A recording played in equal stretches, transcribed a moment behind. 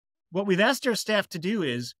What we've asked our staff to do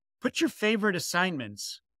is put your favorite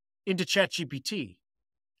assignments into ChatGPT,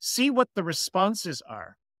 see what the responses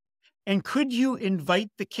are, and could you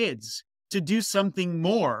invite the kids to do something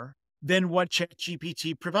more than what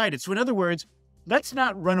ChatGPT provided? So in other words, let's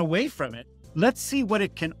not run away from it. Let's see what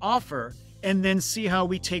it can offer and then see how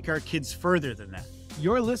we take our kids further than that.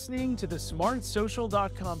 You're listening to the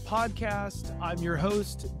SmartSocial.com podcast. I'm your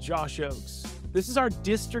host, Josh Ochs. This is our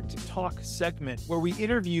District Talk segment where we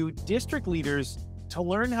interview district leaders to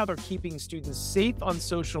learn how they're keeping students safe on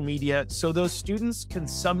social media so those students can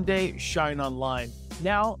someday shine online.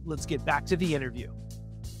 Now, let's get back to the interview.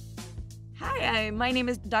 Hi, my name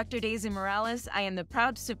is Dr. Daisy Morales. I am the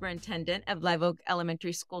proud superintendent of Live Oak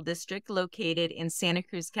Elementary School District located in Santa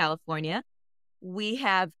Cruz, California. We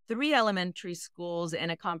have 3 elementary schools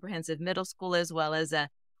and a comprehensive middle school, as well as an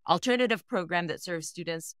alternative program that serves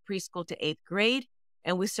students preschool to 8th grade,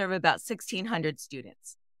 and we serve about 1,600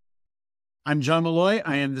 students. I'm John Malloy.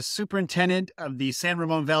 I am the superintendent of the San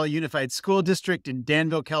Ramon Valley Unified School District in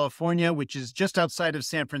Danville, California, which is just outside of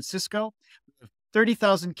San Francisco. We have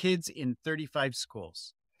 30,000 kids in 35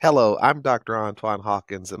 schools. Hello, I'm Dr. Antoine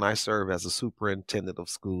Hawkins, and I serve as the superintendent of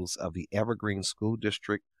schools of the Evergreen School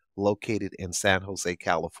District located in San Jose,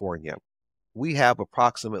 California. We have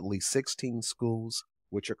approximately 16 schools,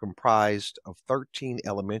 which are comprised of 13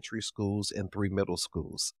 elementary schools and 3 middle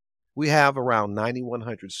schools. We have around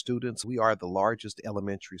 9,100 students. We are the largest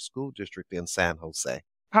elementary school district in San Jose.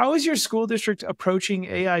 How is your school district approaching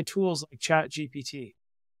AI tools like ChatGPT?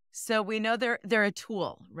 So we know they're a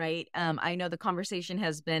tool, right? I know the conversation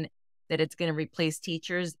has been that it's going to replace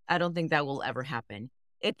teachers. I don't think that will ever happen.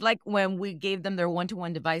 It's like when we gave them their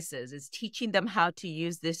one-to-one devices, is teaching them how to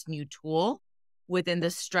use this new tool within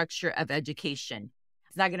the structure of education.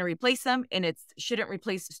 It's not going to replace them, and it shouldn't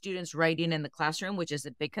replace the students writing in the classroom, which is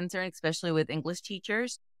a big concern, especially with English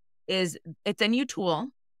teachers. It's a new tool,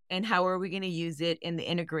 and how are we going to use it in the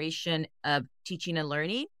integration of teaching and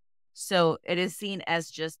learning? So it is seen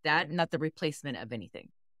as just that, not the replacement of anything.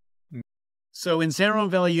 So in San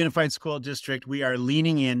Ramon Valley Unified School District, we are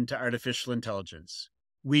leaning into artificial intelligence.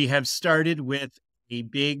 We have started with a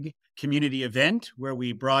big community event where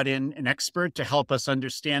we brought in an expert to help us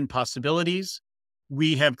understand possibilities.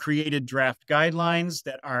 We have created draft guidelines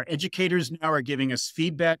that our educators now are giving us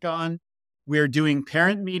feedback on. We're doing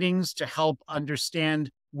parent meetings to help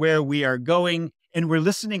understand where we are going. And we're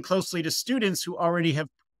listening closely to students who already have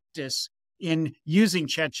practice in using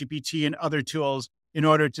ChatGPT and other tools in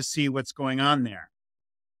order to see what's going on there.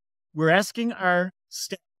 We're asking our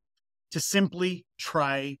staff to simply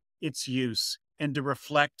try its use and to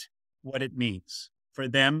reflect what it means for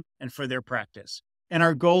them and for their practice. And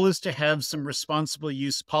our goal is to have some responsible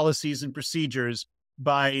use policies and procedures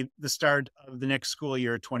by the start of the next school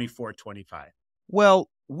year, 24-25. Well,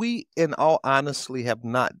 we, in all honesty, have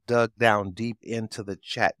not dug down deep into the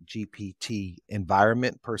ChatGPT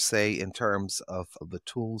environment per se in terms of the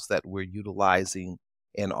tools that we're utilizing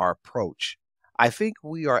in our approach. I think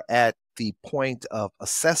we are at the point of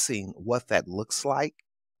assessing what that looks like,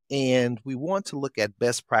 and we want to look at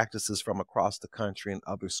best practices from across the country and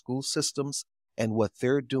other school systems and what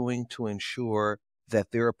they're doing to ensure that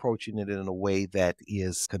they're approaching it in a way that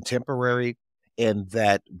is contemporary and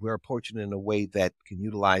that we're approaching it in a way that can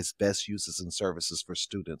utilize best uses and services for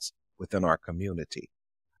students within our community.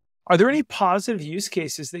 Are there any positive use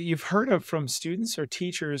cases that you've heard of from students or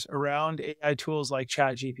teachers around AI tools like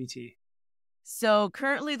ChatGPT? So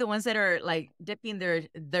currently the ones that are like dipping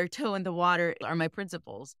their toe in the water are my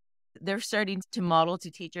principals. They're starting to model to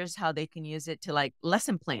teachers how they can use it to like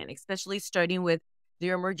lesson plan, especially starting with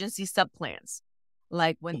their emergency subplans.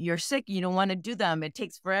 Like when you're sick, you don't want to do them. It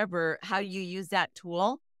takes forever. How do you use that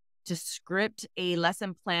tool to script a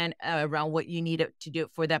lesson plan around what you need to do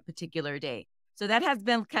for that particular day? So that has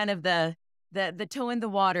been kind of the toe in the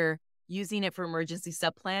water, using it for emergency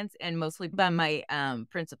subplans and mostly by my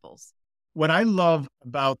principals. What I love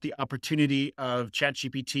about the opportunity of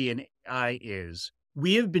ChatGPT and AI is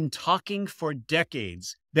we have been talking for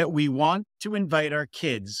decades that we want to invite our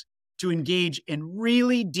kids to engage in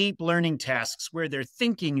really deep learning tasks where they're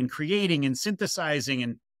thinking and creating and synthesizing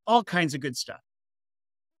and all kinds of good stuff.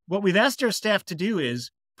 What we've asked our staff to do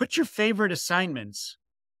is put your favorite assignments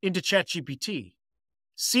into ChatGPT,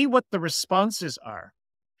 see what the responses are,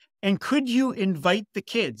 and could you invite the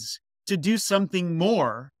kids to do something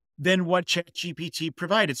more than what ChatGPT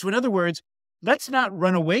provided? So in other words, let's not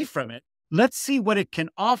run away from it. Let's see what it can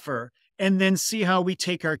offer and then see how we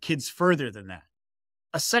take our kids further than that.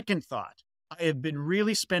 A second thought, I have been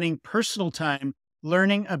really spending personal time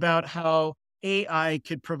learning about how AI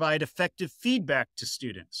could provide effective feedback to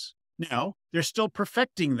students. Now, they're still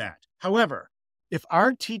perfecting that. However, if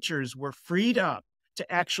our teachers were freed up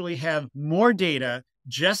to actually have more data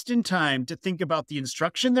just in time to think about the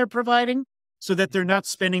instruction they're providing so that they're not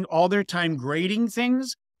spending all their time grading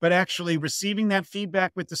things, but actually receiving that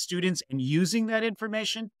feedback with the students and using that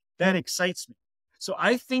information, that excites me. So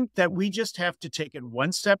I think that we just have to take it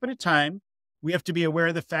one step at a time. We have to be aware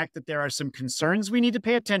of the fact that there are some concerns we need to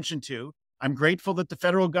pay attention to. I'm grateful that the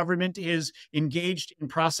federal government is engaged in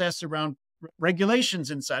process around regulations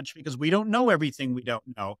and such, because we don't know everything we don't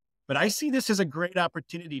know. But I see this as a great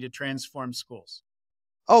opportunity to transform schools.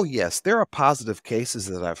 Oh, yes, there are positive cases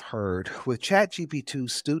that I've heard. With ChatGPT,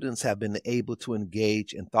 students have been able to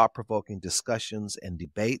engage in thought provoking discussions and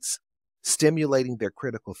debates, stimulating their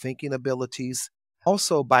critical thinking abilities,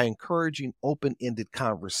 also by encouraging open ended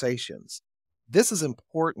conversations. This is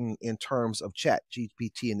important in terms of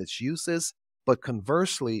ChatGPT and its uses, but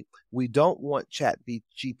conversely, we don't want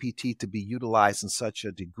ChatGPT to be utilized in such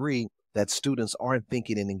a degree that students aren't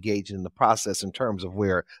thinking and engaging in the process in terms of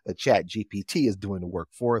where the ChatGPT is doing the work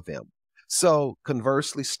for them. So,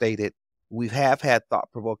 conversely stated, we have had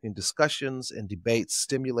thought-provoking discussions and debates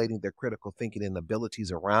stimulating their critical thinking and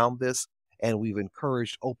abilities around this, and we've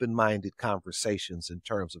encouraged open-minded conversations in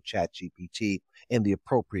terms of ChatGPT and the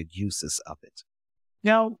appropriate uses of it.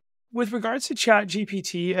 Now, with regards to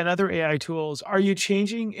ChatGPT and other AI tools, are you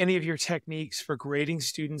changing any of your techniques for grading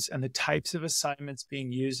students and the types of assignments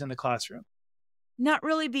being used in the classroom? Not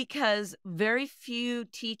really, because very few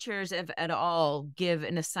teachers, if at all, give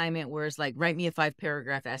an assignment where it's like, write me a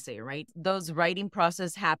 5-paragraph essay, right? Those writing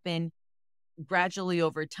process happen gradually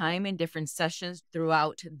over time in different sessions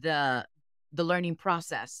throughout the learning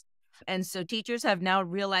process. And so teachers have now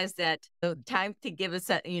realized that the time to give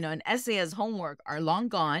an essay as homework are long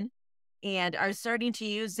gone, and are starting to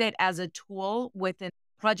use it as a tool within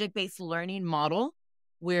project-based learning model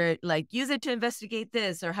where like use it to investigate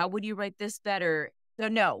this, or how would you write this better? So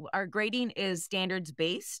no, our grading is standards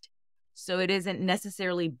based. So it isn't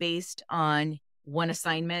necessarily based on one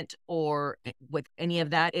assignment or with any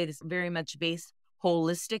of that. It is very much based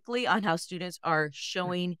holistically on how students are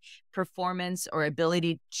showing performance or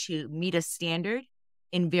ability to meet a standard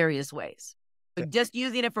in various ways. But just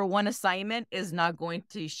using it for one assignment is not going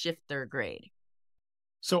to shift their grade.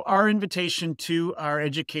 So our invitation to our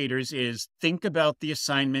educators is think about the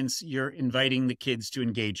assignments you're inviting the kids to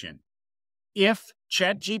engage in. If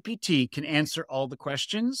ChatGPT can answer all the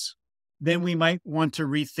questions, then we might want to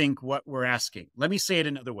rethink what we're asking. Let me say it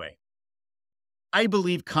another way. I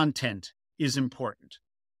believe content is important.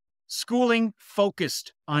 Schooling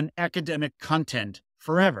focused on academic content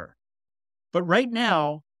forever. But right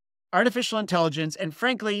now, artificial intelligence and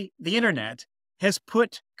frankly, the internet has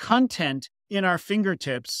put content in our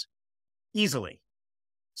fingertips easily.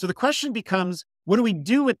 So the question becomes, what do we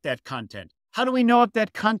do with that content? How do we know if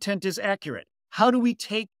that content is accurate? How do we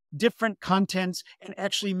take different contents and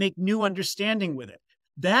actually make new understanding with it?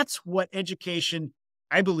 That's what education,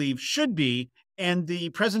 I believe, should be. And the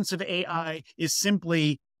presence of AI is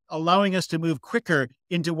simply allowing us to move quicker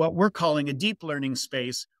into what we're calling a deep learning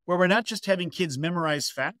space, where we're not just having kids memorize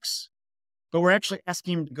facts, but we're actually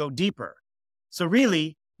asking them to go deeper. So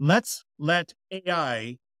really, let's let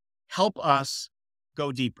AI help us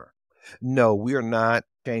go deeper. No, we are not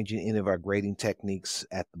changing any of our grading techniques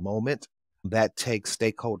at the moment. That takes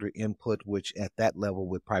stakeholder input, which at that level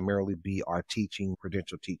would primarily be our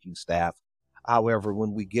credential teaching staff. However,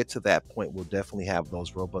 when we get to that point, we'll definitely have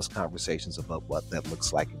those robust conversations about what that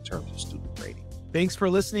looks like in terms of student grading. Thanks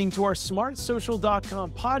for listening to our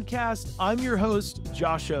smartsocial.com podcast. I'm your host,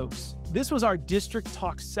 Josh Ochs. This was our District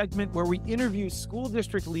Talk segment where we interview school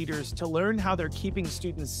district leaders to learn how they're keeping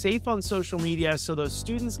students safe on social media so those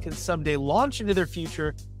students can someday launch into their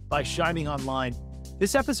future by shining online.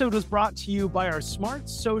 This episode was brought to you by our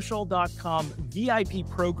smartsocial.com VIP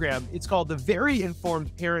program. It's called the Very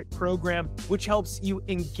Informed Parent Program, which helps you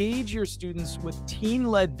engage your students with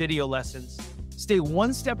teen-led video lessons. Stay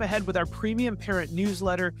one step ahead with our premium parent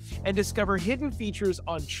newsletter and discover hidden features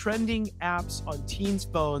on trending apps on teens'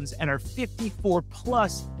 phones and our 54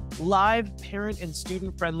 plus live parent and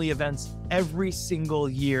student-friendly events every single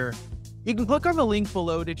year. You can click on the link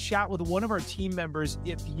below to chat with one of our team members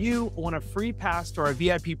if you want a free pass to our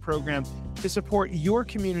VIP program to support your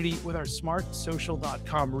community with our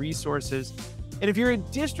smartsocial.com resources. And if you're a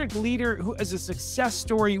district leader who has a success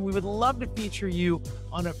story, we would love to feature you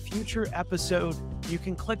on a future episode. You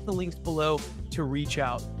can click the links below to reach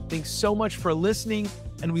out. Thanks so much for listening,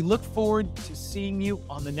 and we look forward to seeing you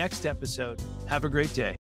on the next episode. Have a great day.